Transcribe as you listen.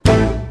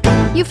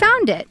You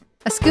found it!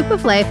 A Skoop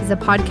of Life is a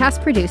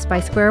podcast produced by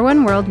Square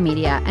One World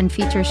Media and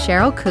features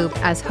Cheryl Koop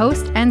as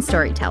host and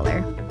storyteller.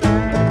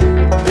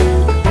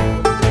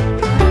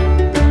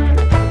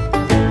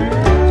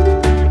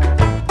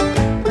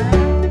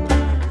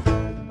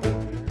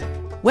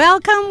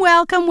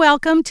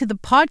 Welcome to the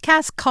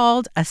podcast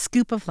called A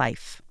Skoop of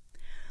Life.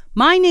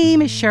 My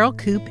name is Cheryl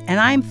Koop,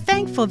 and I'm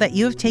thankful that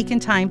you have taken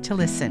time to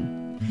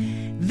listen.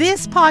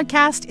 This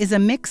podcast is a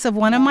mix of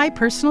one of my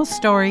personal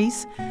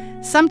stories,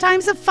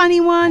 sometimes a funny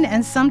one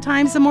and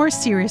sometimes a more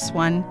serious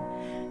one,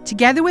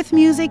 together with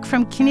music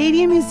from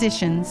Canadian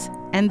musicians,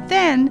 and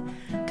then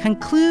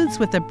concludes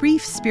with a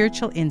brief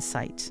spiritual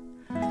insight.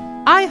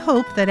 I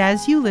hope that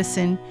as you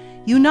listen,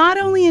 you not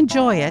only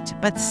enjoy it,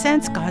 but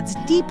sense God's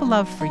deep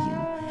love for you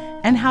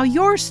and how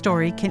your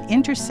story can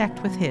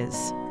intersect with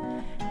His.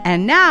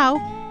 And now,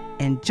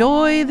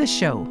 enjoy the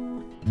show.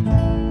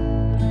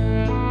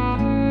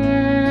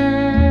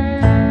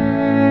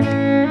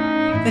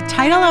 The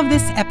title of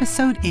this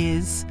episode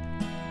is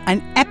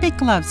An Epic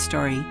Love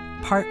Story,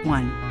 Part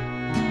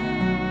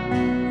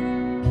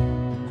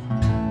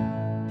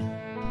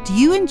 1. Do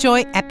you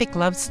enjoy epic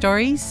love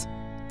stories?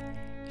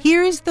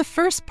 Here is the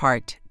first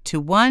part to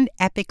one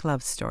epic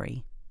love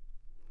story.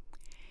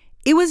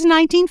 It was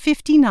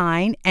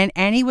 1959, and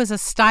Annie was a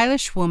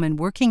stylish woman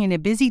working in a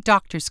busy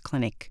doctor's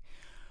clinic,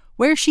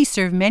 where she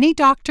served many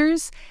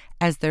doctors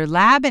as their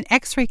lab and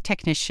x-ray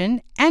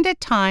technician and at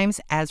times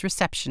as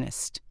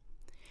receptionist.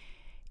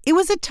 It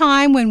was a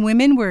time when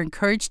women were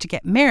encouraged to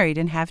get married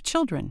and have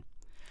children.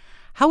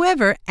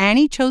 However,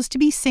 Annie chose to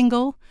be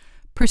single,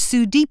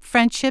 pursue deep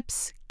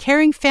friendships,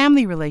 caring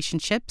family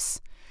relationships,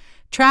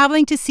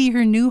 traveling to see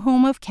her new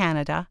home of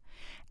Canada,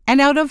 and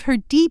out of her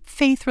deep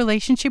faith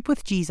relationship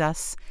with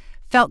Jesus,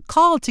 felt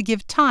called to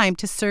give time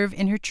to serve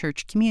in her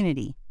church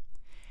community.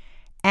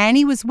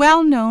 Annie was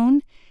well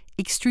known,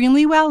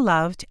 extremely well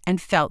loved, and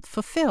felt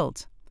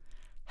fulfilled.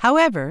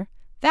 However,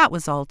 that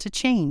was all to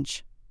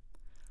change.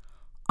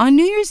 On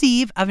New Year's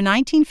Eve of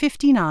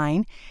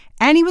 1959,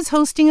 Annie was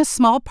hosting a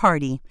small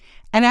party,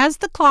 and as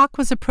the clock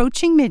was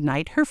approaching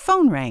midnight, her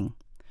phone rang.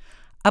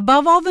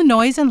 Above all the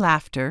noise and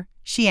laughter,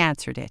 she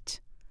answered it.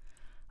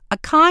 A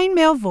kind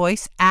male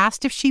voice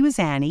asked if she was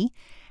Annie,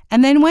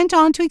 and then went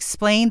on to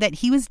explain that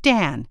he was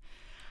Dan,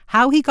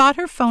 how he got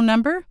her phone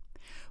number,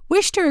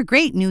 wished her a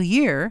great new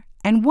year,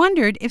 and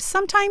wondered if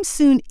sometime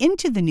soon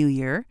into the new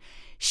year,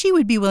 she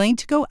would be willing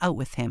to go out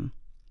with him.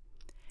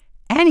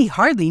 Annie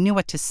hardly knew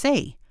what to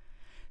say.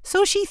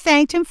 So she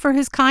thanked him for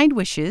his kind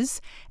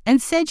wishes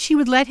and said she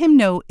would let him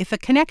know if a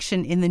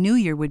connection in the new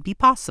year would be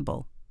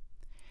possible.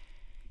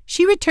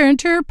 She returned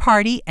to her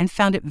party and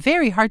found it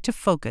very hard to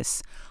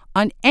focus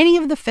on any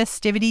of the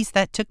festivities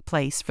that took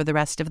place for the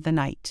rest of the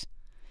night.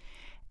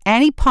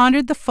 Annie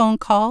pondered the phone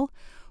call,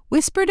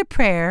 whispered a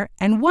prayer,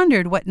 and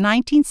wondered what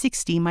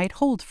 1960 might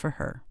hold for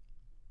her.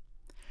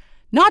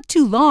 Not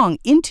too long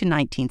into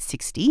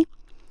 1960,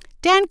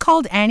 Dan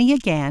called Annie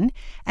again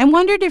and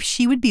wondered if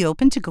she would be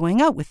open to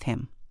going out with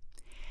him.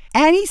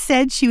 Annie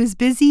said she was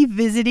busy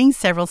visiting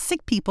several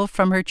sick people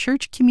from her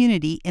church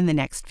community in the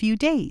next few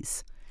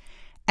days.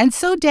 And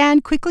so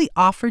Dan quickly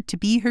offered to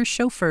be her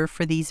chauffeur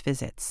for these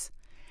visits.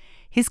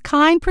 His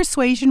kind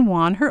persuasion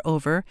won her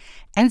over,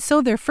 and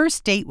so their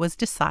first date was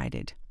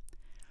decided.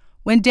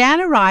 When Dan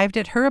arrived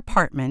at her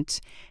apartment,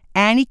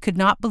 Annie could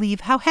not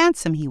believe how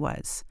handsome he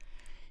was.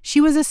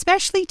 She was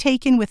especially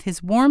taken with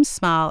his warm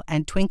smile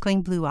and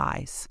twinkling blue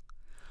eyes.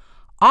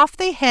 Off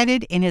they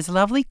headed in his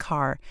lovely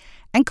car,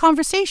 and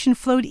conversation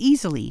flowed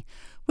easily,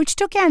 which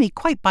took Annie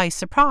quite by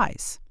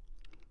surprise.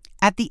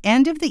 At the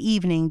end of the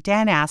evening,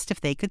 Dan asked if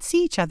they could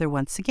see each other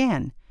once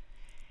again.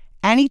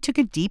 Annie took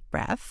a deep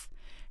breath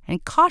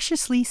and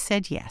cautiously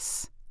said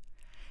yes.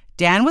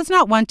 Dan was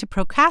not one to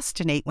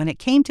procrastinate when it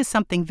came to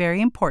something very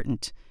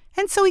important,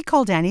 and so he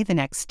called Annie the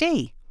next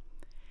day.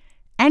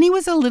 Annie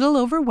was a little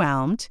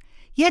overwhelmed,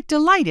 yet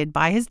delighted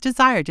by his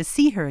desire to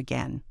see her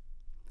again.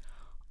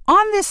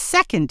 On this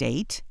second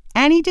date,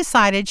 Annie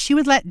decided she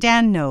would let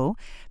Dan know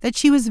that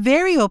she was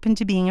very open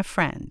to being a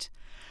friend.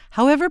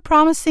 However,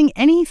 promising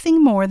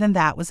anything more than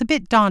that was a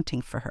bit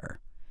daunting for her.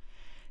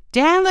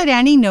 Dan let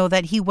Annie know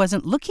that he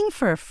wasn't looking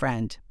for a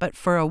friend, but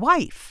for a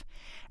wife,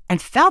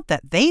 and felt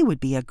that they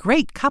would be a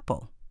great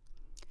couple.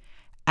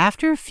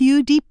 After a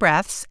few deep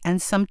breaths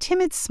and some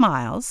timid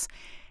smiles,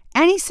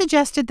 Annie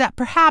suggested that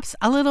perhaps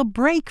a little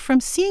break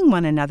from seeing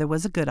one another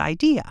was a good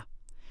idea.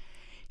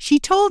 She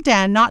told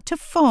Dan not to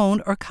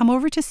phone or come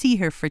over to see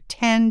her for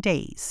 10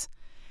 days.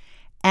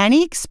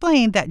 Annie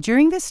explained that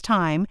during this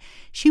time,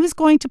 she was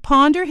going to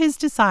ponder his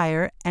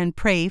desire and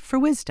pray for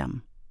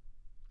wisdom.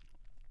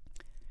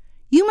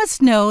 You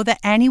must know that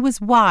Annie was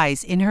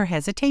wise in her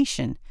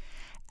hesitation,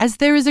 as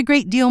there is a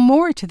great deal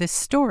more to this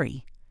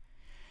story.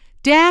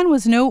 Dan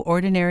was no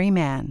ordinary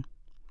man.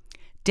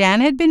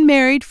 Dan had been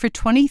married for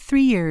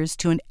 23 years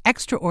to an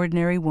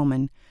extraordinary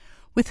woman,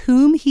 with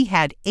whom he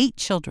had 8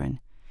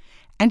 children,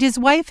 and his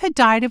wife had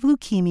died of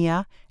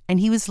leukemia,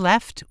 and he was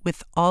left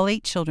with all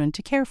 8 children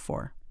to care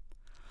for.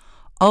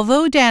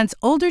 Although Dan's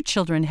older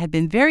children had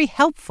been very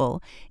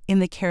helpful in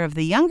the care of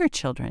the younger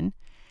children,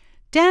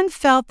 Dan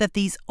felt that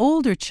these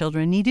older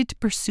children needed to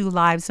pursue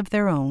lives of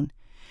their own,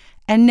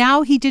 and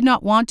now he did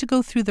not want to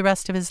go through the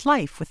rest of his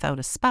life without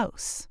a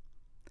spouse.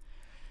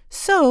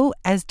 So,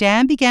 as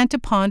Dan began to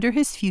ponder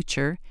his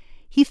future,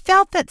 he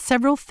felt that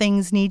several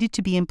things needed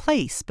to be in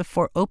place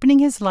before opening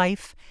his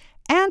life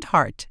and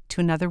heart to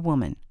another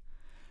woman.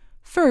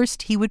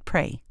 First, he would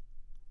pray.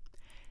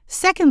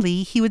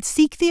 Secondly, he would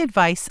seek the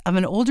advice of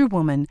an older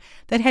woman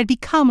that had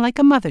become like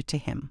a mother to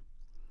him.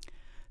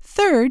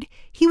 Third,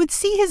 he would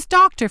see his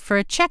doctor for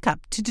a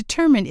checkup to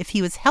determine if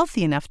he was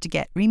healthy enough to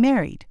get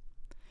remarried.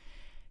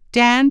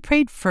 Dan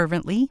prayed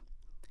fervently.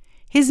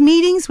 His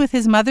meetings with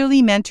his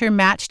motherly mentor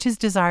matched his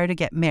desire to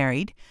get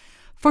married,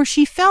 for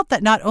she felt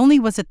that not only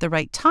was it the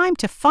right time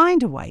to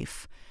find a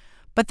wife,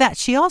 but that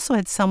she also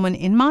had someone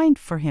in mind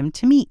for him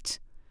to meet.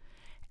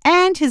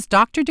 And his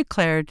doctor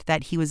declared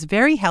that he was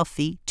very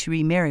healthy to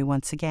remarry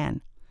once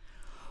again.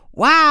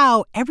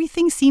 Wow!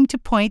 Everything seemed to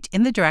point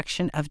in the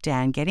direction of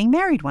Dan getting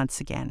married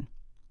once again.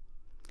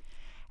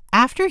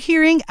 After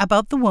hearing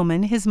about the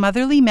woman his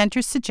motherly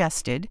mentor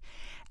suggested,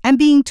 and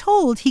being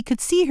told he could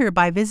see her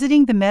by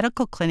visiting the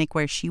medical clinic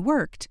where she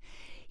worked,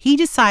 he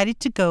decided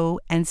to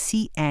go and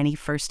see Annie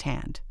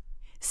firsthand.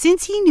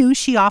 Since he knew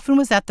she often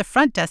was at the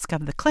front desk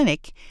of the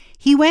clinic,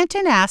 he went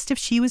and asked if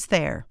she was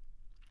there.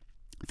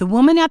 The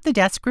woman at the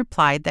desk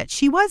replied that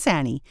she was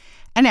Annie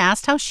and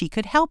asked how she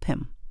could help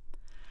him.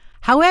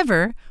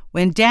 However,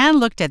 when Dan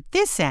looked at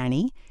this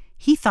Annie,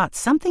 he thought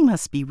something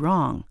must be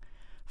wrong,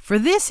 for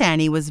this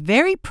Annie was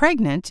very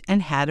pregnant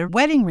and had a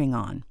wedding ring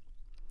on.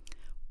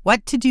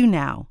 What to do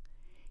now?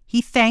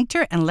 He thanked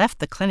her and left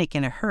the clinic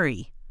in a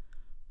hurry.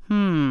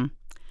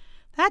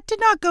 That did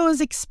not go as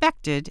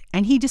expected,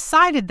 and he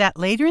decided that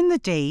later in the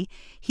day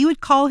he would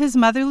call his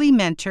motherly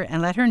mentor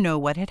and let her know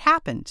what had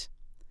happened.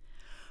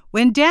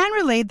 When Dan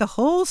relayed the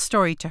whole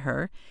story to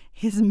her,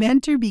 his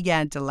mentor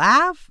began to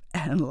laugh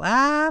and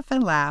laugh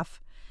and laugh.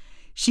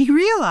 She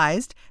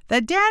realized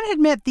that Dan had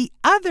met the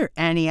other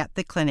Annie at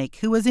the clinic,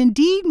 who was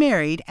indeed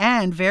married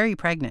and very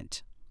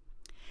pregnant.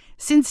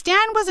 Since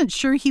Dan wasn't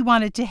sure he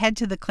wanted to head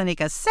to the clinic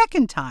a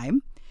second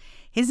time,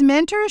 his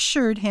mentor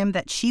assured him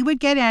that she would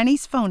get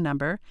Annie's phone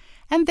number,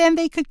 and then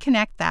they could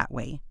connect that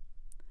way.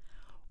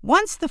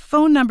 Once the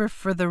phone number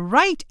for the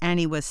right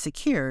Annie was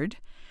secured,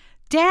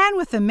 Dan,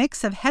 with a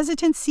mix of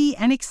hesitancy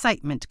and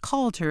excitement,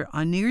 called her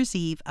on New Year's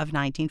Eve of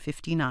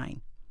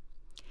 1959.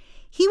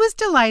 He was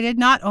delighted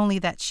not only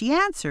that she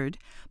answered,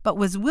 but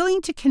was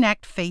willing to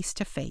connect face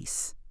to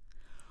face.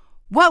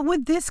 What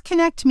would this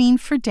connect mean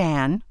for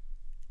Dan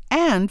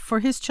and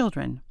for his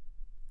children?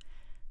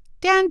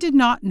 Dan did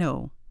not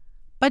know,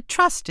 but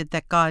trusted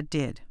that God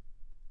did.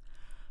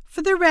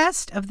 For the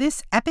rest of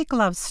this epic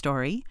love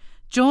story,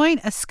 join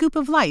A Skoop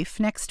of Life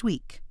next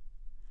week.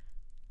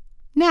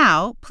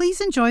 Now, please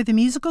enjoy the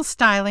musical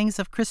stylings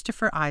of Kris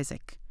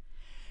Isaak.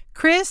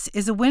 Kris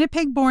is a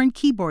Winnipeg-born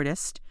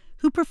keyboardist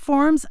who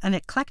performs an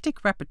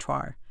eclectic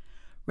repertoire,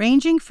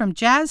 ranging from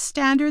jazz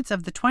standards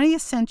of the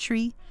 20th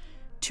century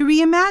to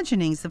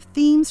reimaginings of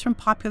themes from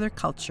popular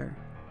culture.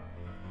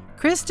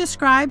 Kris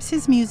describes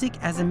his music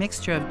as a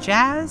mixture of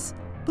jazz,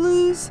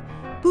 blues,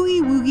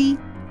 boogie-woogie,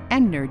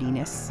 and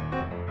nerdiness.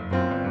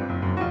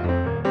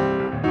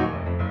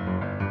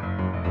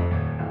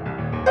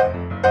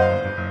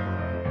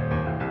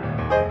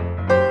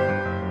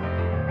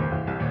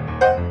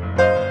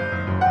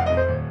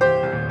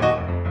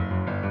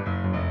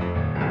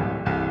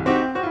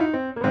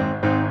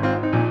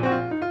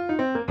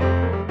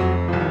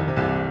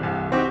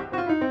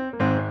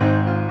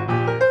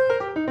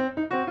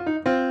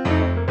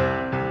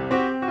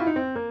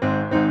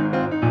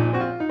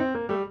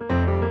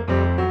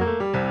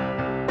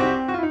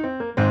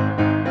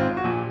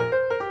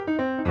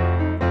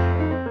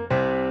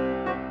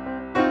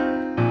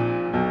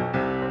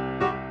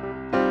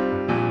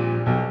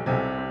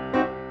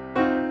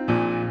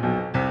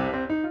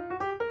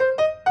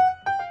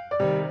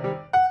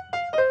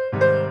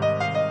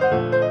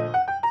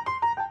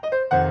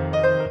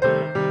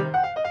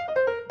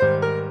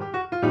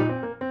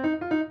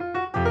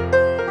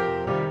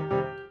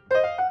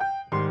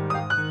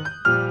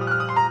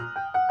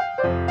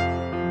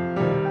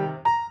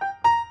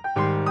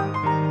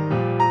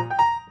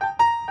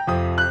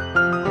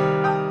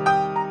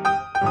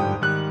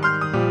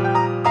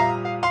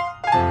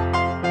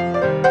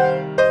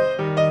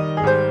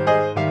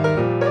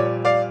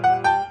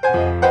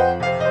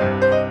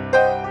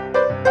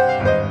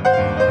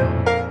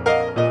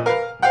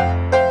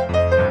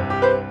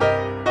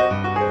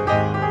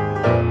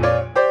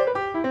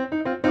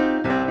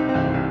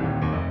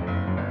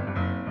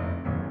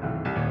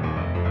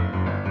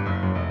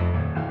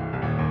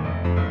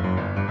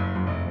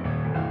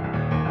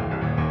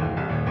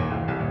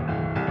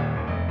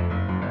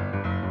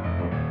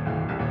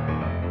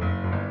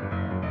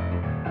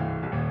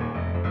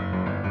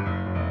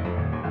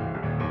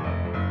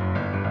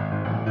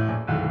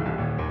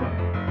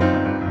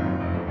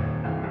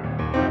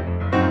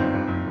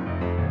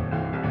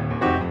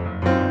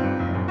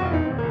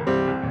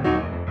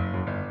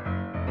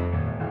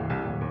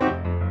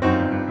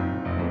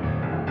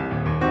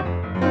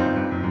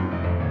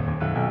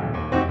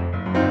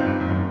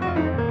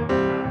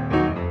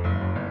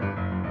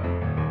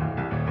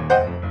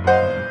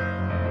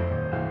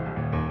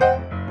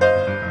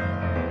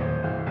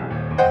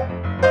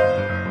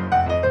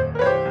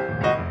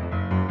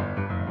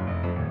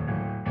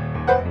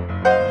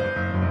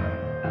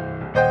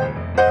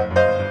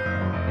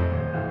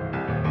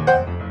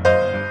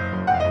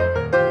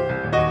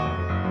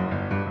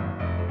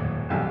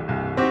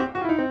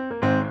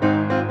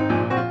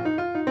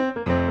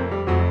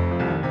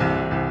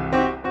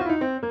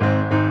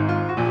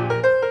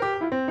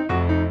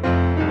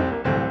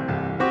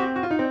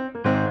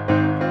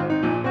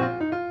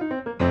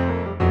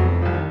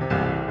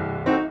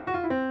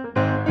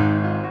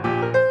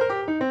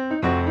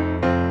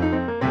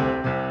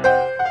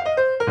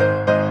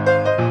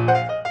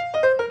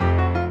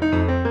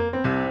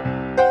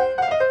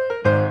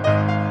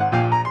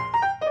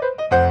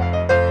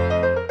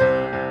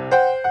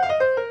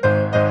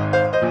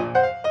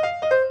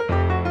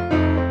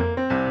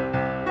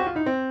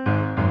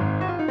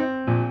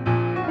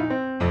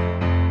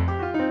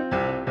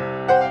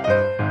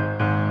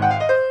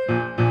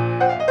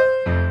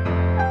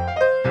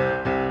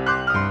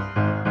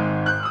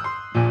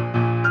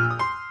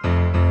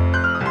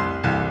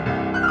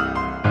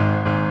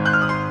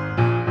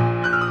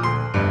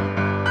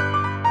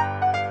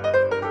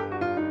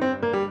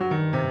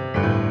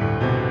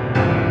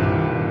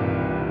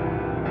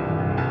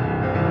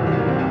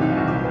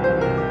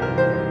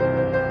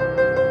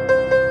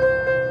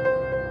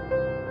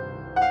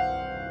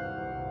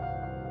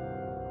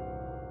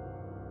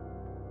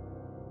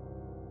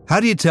 How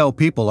do you tell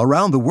people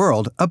around the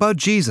world about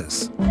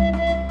Jesus?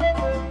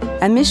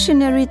 A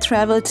missionary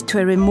traveled to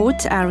a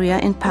remote area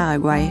in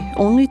Paraguay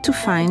only to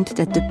find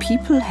that the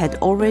people had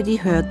already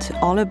heard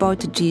all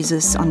about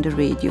Jesus on the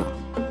radio.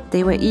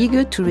 They were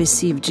eager to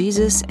receive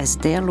Jesus as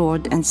their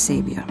Lord and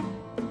Savior.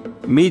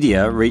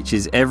 Media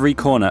reaches every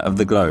corner of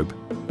the globe.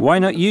 Why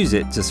not use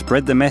it to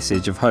spread the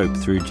message of hope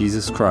through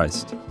Jesus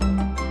Christ?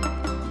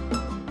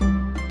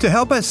 To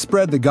help us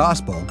spread the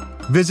gospel,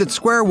 visit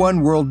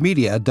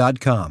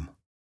squareoneworldmedia.com.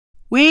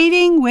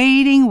 Waiting,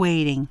 waiting,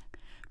 waiting.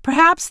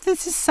 Perhaps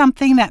this is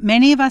something that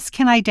many of us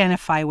can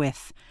identify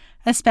with,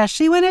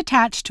 especially when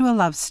attached to a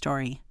love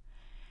story.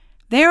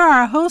 There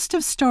are a host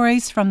of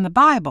stories from the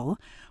Bible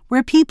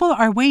where people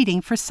are waiting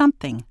for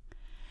something,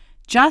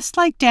 just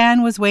like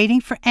Dan was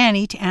waiting for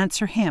Annie to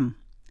answer him.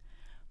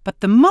 But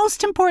the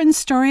most important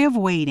story of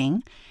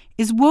waiting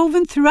is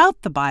woven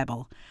throughout the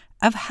Bible,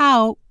 of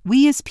how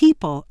we as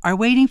people are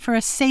waiting for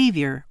a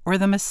Savior or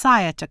the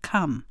Messiah to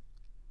come.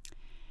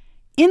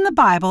 In the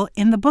Bible,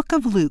 in the book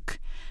of Luke,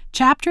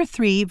 chapter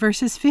 3,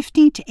 verses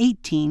 15 to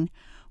 18,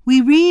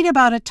 we read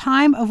about a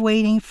time of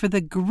waiting for the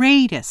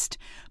greatest,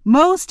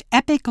 most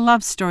epic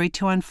love story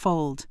to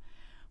unfold,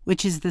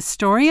 which is the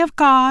story of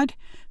God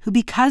who,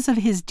 because of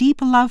his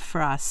deep love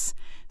for us,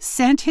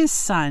 sent his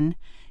Son,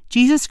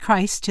 Jesus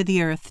Christ, to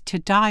the earth to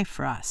die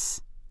for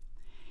us.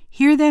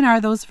 Here then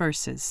are those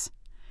verses.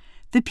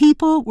 The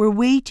people were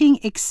waiting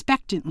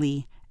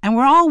expectantly and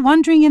were all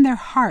wondering in their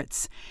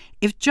hearts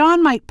if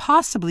John might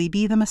possibly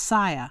be the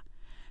Messiah.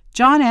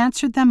 John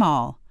answered them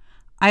all,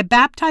 "I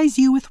baptize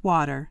you with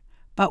water,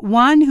 but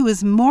one who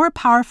is more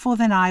powerful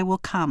than I will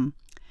come,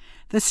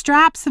 the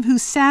straps of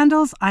whose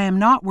sandals I am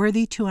not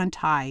worthy to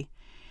untie.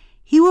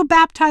 He will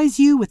baptize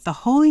you with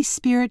the Holy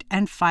Spirit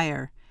and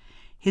fire.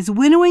 His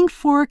winnowing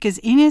fork is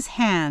in his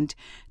hand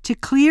to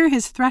clear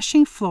his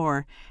threshing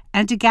floor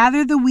and to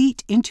gather the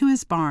wheat into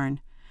his barn,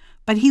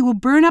 but he will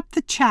burn up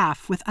the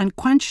chaff with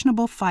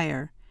unquenchable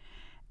fire."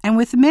 And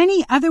with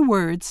many other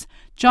words,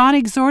 John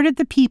exhorted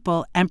the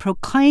people and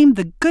proclaimed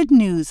the good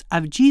news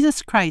of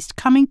Jesus Christ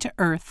coming to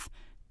earth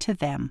to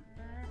them.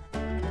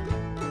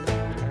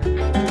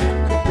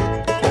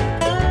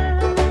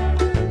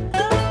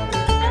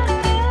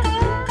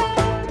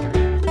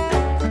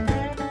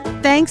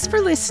 Thanks for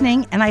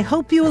listening, and I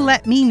hope you will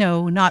let me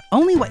know not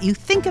only what you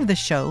think of the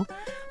show,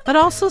 but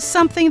also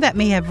something that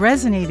may have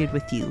resonated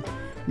with you,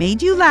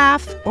 made you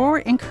laugh,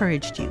 or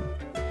encouraged you.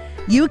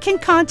 You can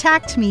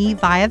contact me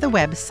via the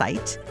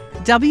website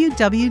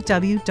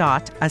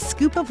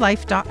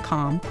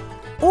www.askoopoflife.com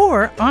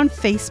or on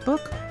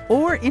Facebook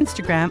or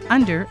Instagram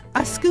under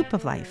A Skoop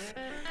of Life.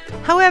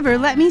 However,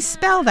 let me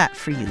spell that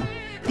for you,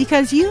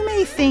 because you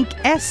may think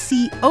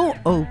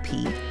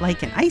SCOOP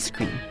like an ice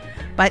cream,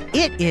 but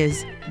it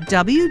is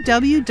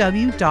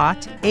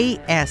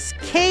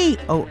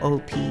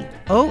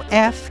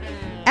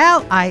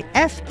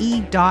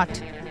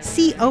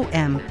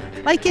www.askoopoflife.com,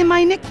 like in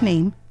my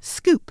nickname,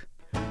 Scoop.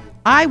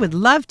 I would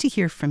love to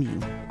hear from you.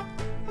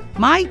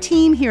 My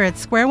team here at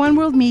Square One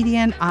World Media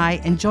and I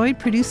enjoyed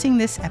producing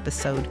this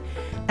episode,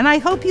 and I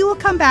hope you will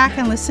come back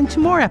and listen to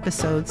more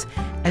episodes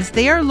as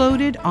they are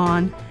loaded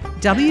on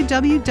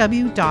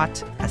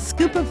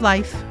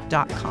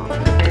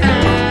www.askoopoflife.com.